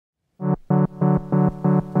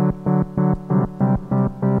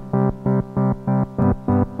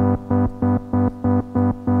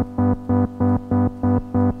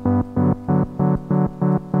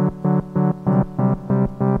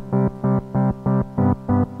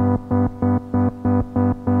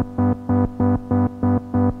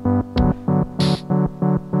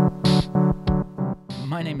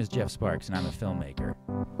Jeff Sparks, and I'm a filmmaker.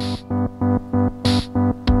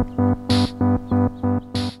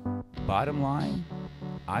 Bottom line,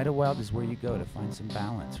 Idlewild is where you go to find some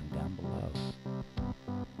balance from down below.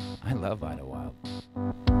 I love Idlewild.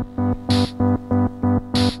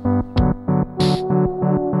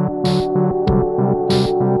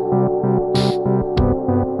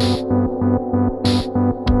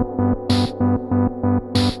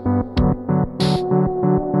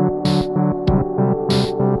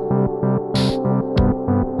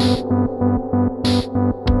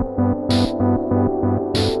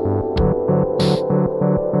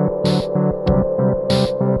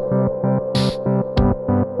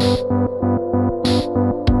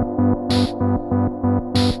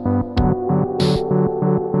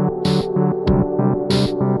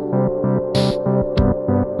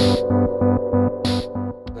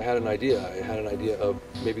 I had an idea of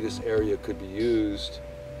maybe this area could be used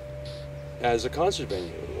as a concert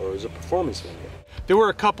venue or as a performance venue. There were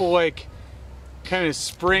a couple like kind of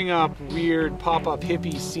spring up weird pop-up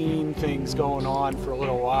hippie scene things going on for a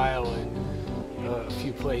little while in a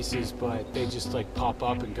few places, but they just like pop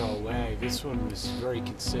up and go away. This one was very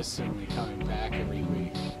consistently coming back every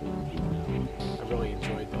week. I really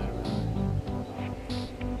enjoyed that.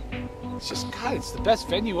 It's just, God, it's the best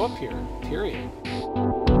venue up here, period.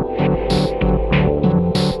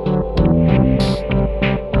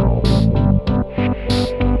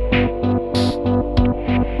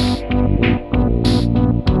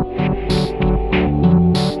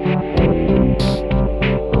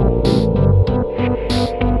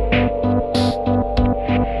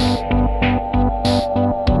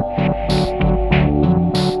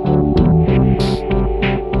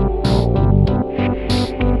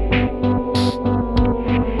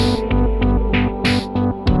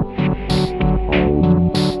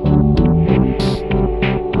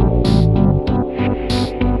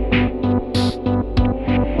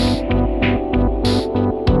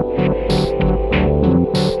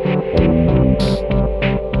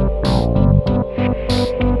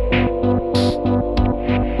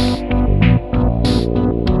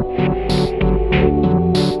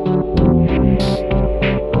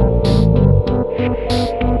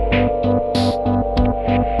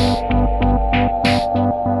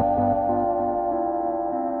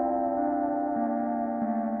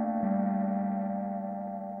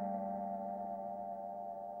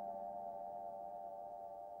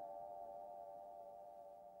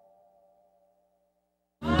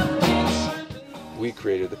 We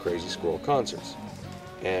created the Crazy Squirrel concerts,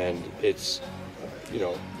 and it's, you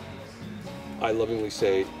know, I lovingly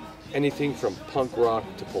say anything from punk rock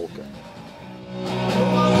to polka.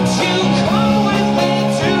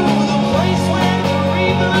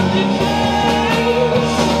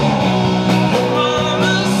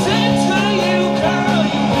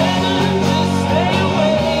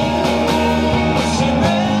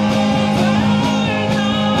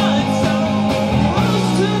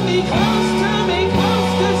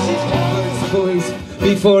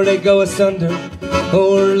 Before they go asunder,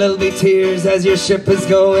 or there'll be tears as your ship is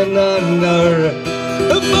going under.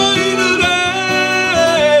 The final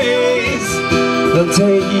days, they'll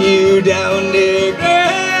take you down to grave.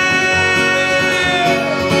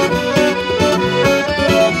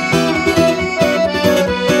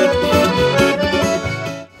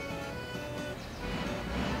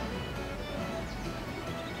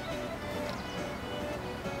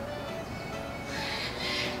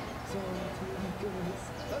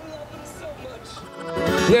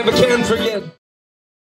 Never can forget.